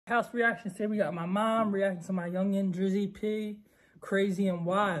house reactions today. We got my mom reacting to my youngin' Drizzy P, Crazy and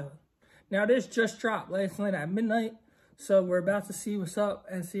Wild. Now this just dropped last night at midnight, so we're about to see what's up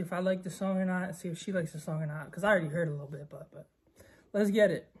and see if I like the song or not, and see if she likes the song or not, because I already heard a little bit, but let's get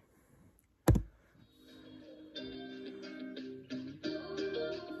it.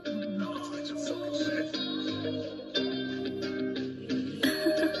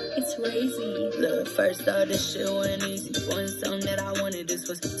 It's crazy. Look, first thought this shit wasn't easy. Wasn't something that I wanted, this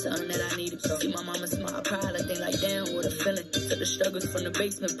was something that I needed. See my mama smile, proud, I think like, damn, what a feeling. Took the struggles from the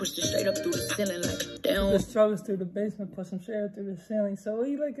basement, pushed it straight up through the ceiling, like, damn. The struggles through the basement, pushed them straight up through the ceiling. So what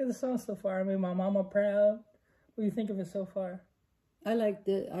do you like of the song so far? I mean, my mama proud. What do you think of it so far? I like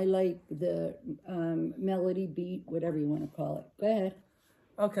the melody, beat, whatever you want to call it. Go ahead.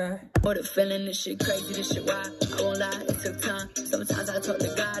 Okay. What a feeling, this shit crazy, this shit wild. I won't lie, it took time. Sometimes I talk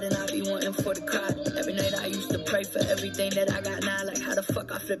to God and I be wanting for the cry. Every night I used to pray for everything that I got now. Like how the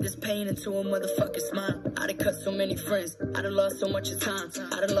fuck I flip this pain into a motherfucking smile. I done cut so many friends, I done lost so much of time.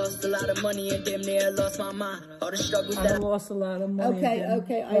 I done lost a lot of money and damn near lost my mind. All the struggles I done lost a lot of money.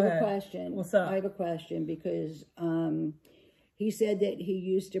 Okay, I have a question. What's up? I have a question because he said that he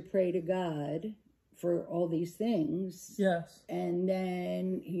used to pray to God for all these things. Yes. And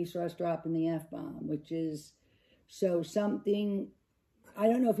then he starts dropping the F-bomb, which is, so something, I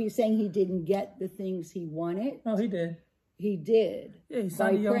don't know if he's saying he didn't get the things he wanted. No, he did. He did. Yeah, he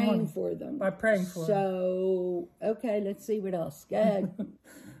by praying for them. By praying for them. So, okay, let's see what else. Go ahead.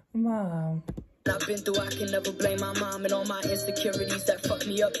 Mom. I've been through, I can never blame my mom and all my insecurities that fucked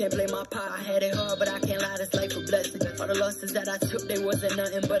me up. Can't blame my pa, I had it hard, but I can't lie, this life a blessing. All the losses that I took, they wasn't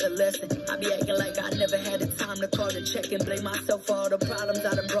nothing but a lesson. I be acting like I never had the time to call and check and blame myself for all the problems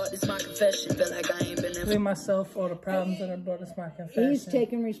I done brought. This my confession. Feel like I ain't been in. Blame myself for all the problems that I brought. This my confession. He's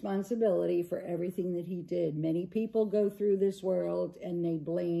taking responsibility for everything that he did. Many people go through this world and they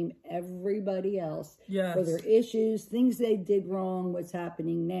blame everybody else for their issues, things they did wrong, what's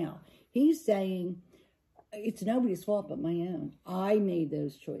happening now. He's saying, it's nobody's fault but my own. I made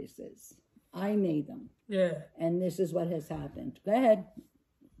those choices. I made them. Yeah. And this is what has happened. Go ahead.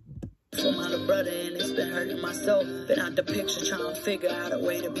 For my little brother, and it's been hurting my soul. Been out the picture trying to figure out a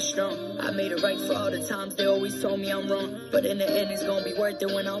way to be strong. I made it right for all the times they always told me I'm wrong. But in the end, it's gonna be worth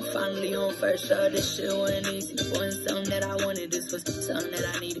it when I'm finally home. First shot, this shit wasn't easy. Wasn't something that I wanted, this was something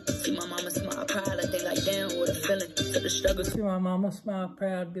that I needed. See my mama smile, proud, I think like, damn, what a feeling. Took the struggle. See my mama smile,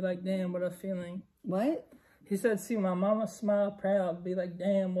 proud, be like, damn, what a feeling. What? He said, see my mama smile, proud, be like,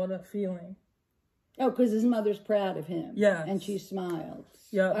 damn, what a feeling. Oh, because his mother's proud of him. Yeah. And she smiles.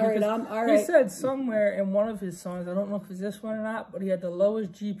 Yeah. All right. He said somewhere in one of his songs, I don't know if it's this one or not, but he had the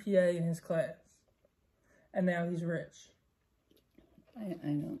lowest GPA in his class. And now he's rich. I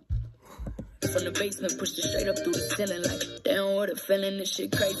know. From the basement, pushed it straight up through the ceiling, like, damn, what a feeling, this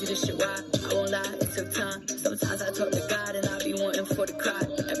shit crazy, this shit wild. I won't lie, it took time. Sometimes I talk to God and I be wanting for the cry.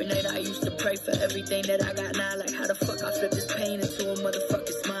 Every night I used to pray for everything that I got now. Like how the fuck I flip this pain into a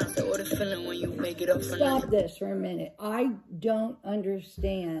motherfucking smile. So what a feeling when you make it up for nothing. Stop this for a minute. I don't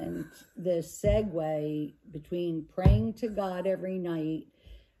understand the segue between praying to God every night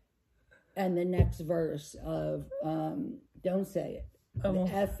and the next verse of, don't say it.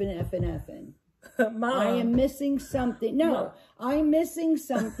 F and Mom. I am missing something. No, Mom. I'm missing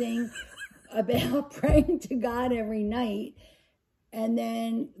something about praying to God every night. And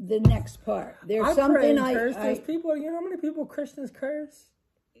then the next part. There's something There's people, you know how many people Christians curse?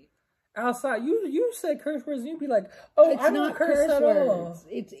 Outside, you say curse words and you be like, oh, I don't curse at all.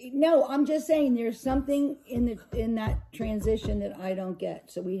 No, I'm just saying there's something in that transition that I don't get.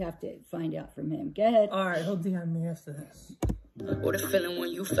 So we have to find out from him. Go ahead. All right, he'll DM me after this. What a feeling when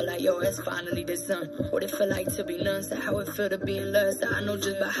you feel like, yo, it's finally the sun. What it feel like to be none, so how it feel to be in love. So I know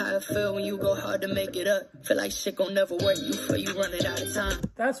just by how it feel when you go hard to make it up. Feel like shit gon' never work, you feel you running out of time.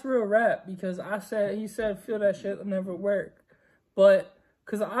 That's real rap, because he said, feel that shit will never work. But,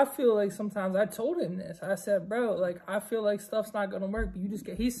 because I feel like sometimes, I told him this. I said, bro, like, I feel like stuff's not gonna work,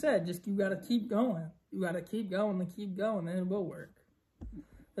 but he said, you gotta keep going. You gotta keep going and keep going, and it will work.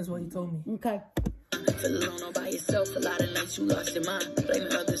 That's what he told me. Okay. Feel alone all by yourself, a lot of nights you lost your mind.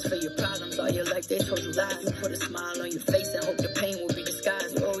 Blaming others for your problems, all your life they told you lies. You put a smile on your face and hope the pain will be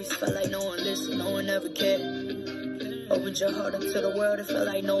disguised. You always felt like no one listened, no one ever cared. Opened your heart up to the world, it felt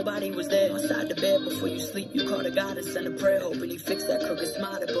like nobody was there. Inside the bed before you sleep, you call to God and send a prayer, hoping he fixed that crooked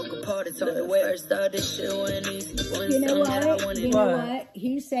smile that broke apart. It's all the way. First thought this shit wasn't easy. You know what?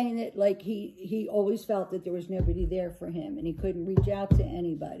 He's saying that like he always felt that there was nobody there for him and he couldn't reach out to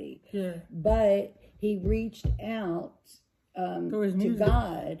anybody. Yeah. But he reached out to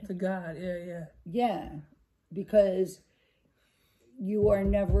God. To God, yeah. Yeah, because you are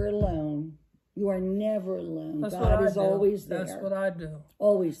never alone. You are never alone. That's God is do. always there. That's what I do.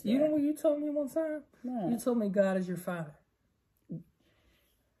 Always there. You know what you told me one time? No. You told me God is your father.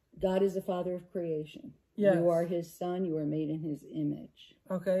 God is the father of creation. Yes. You are his son. You are made in his image.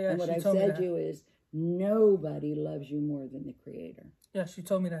 Okay, yes, and what I've said to you is nobody loves you more than the creator. Yes, you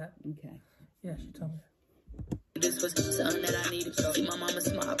told me that. Okay. Yes, you told me that. This was something that I needed. See my mama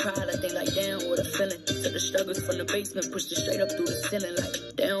smile, proud. I think like, damn, what a feeling. Took the struggles from the basement, pushed it straight up through the ceiling.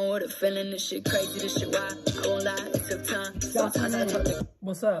 Like, damn, what a feeling. This shit crazy, this shit wild. I won't lie, it took time. Sometimes I talk to...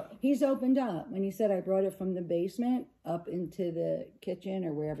 What's up? He's opened up. When he said I brought it from the basement up into the kitchen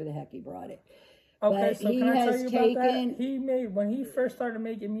or wherever the heck he brought it. Okay, but so can I tell you about that? He made, when he first started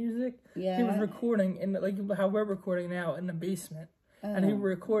making music, he was recording, in the, like how we're recording now, in the basement. And he was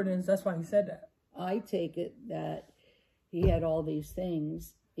recording, that's why he said that. I take it that he had all these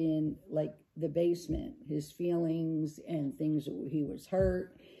things in, like, the basement. His feelings and things that he was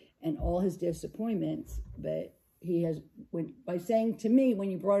hurt and all his disappointments. But he has, by saying to me, when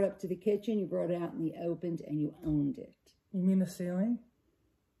you brought it up to the kitchen, you brought it out in the open and you owned it. You mean the ceiling?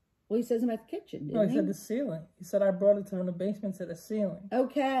 Well, he says about the kitchen, didn't he? No, he said the ceiling. He said I brought it from the basement to the ceiling.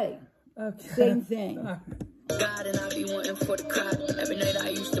 Okay. Same thing. God, and I be wanting for the crowd. Every night I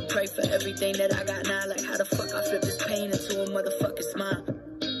used to pray for everything that I got now. Like, how the fuck I flip this pain into a motherfucking smile.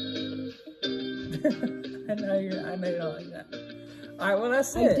 I know you don't like that. All right, well,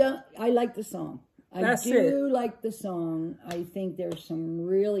 that's it. I like the song. I do like the song. I think there's some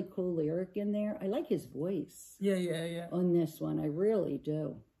really cool lyric in there. I like his voice. Yeah. On this one, I really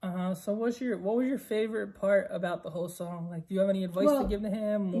do. So what was your favorite part about the whole song? Like, do you have any advice to give to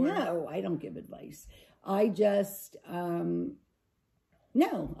him? Or? No, I don't give advice. I just, no,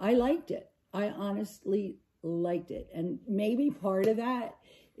 I liked it. I honestly liked it. And maybe part of that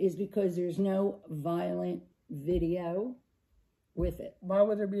is because there's no violent video with it. Why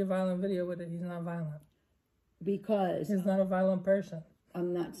would there be a violent video with it? He's not violent. Because he's not a violent person.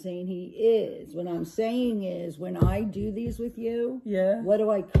 I'm not saying he is. What I'm saying is when I do these with you, what do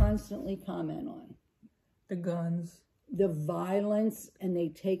I constantly comment on? The guns. The violence, and they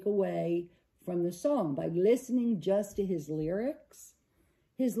take away from the song. By listening just to his lyrics,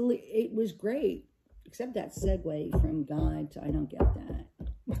 it was great. Except that segue from God to I don't get that.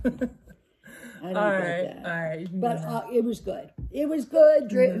 I don't get that. All right. But it was good. It was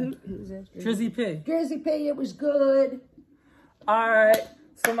good. Who's that? Drizzy P. Drizzy P, it was good. All right.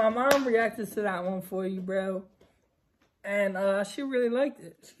 So my mom reacted to that one for you, bro. And she really liked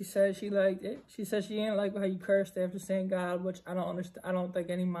it. She said she liked it. She said she didn't like how you cursed after saying God, which I don't understand. I don't think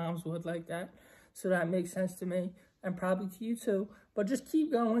any moms would like that. So that makes sense to me. And probably to you too. But just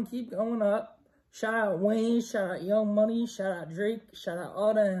keep going up. Shout out Wayne, shout out Young Money, shout out Drake, shout out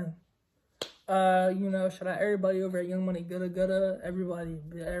all them. Shout out everybody over at Young Money, Gutta, everyone,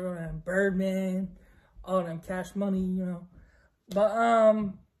 Birdman, all them Cash Money, But,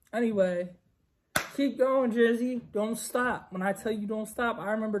 anyway, keep going, Drizzy. Don't stop. When I tell you don't stop,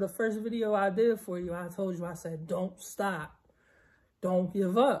 I remember the first video I did for you. I told you, I said, don't stop. Don't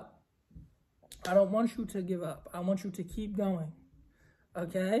give up. I don't want you to give up. I want you to keep going.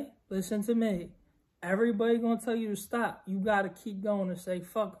 Okay? Listen to me. Everybody gonna tell you to stop. You gotta keep going and say,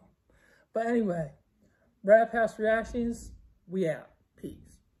 fuck them. But anyway, Rap House Reactions, we out.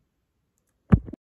 Peace.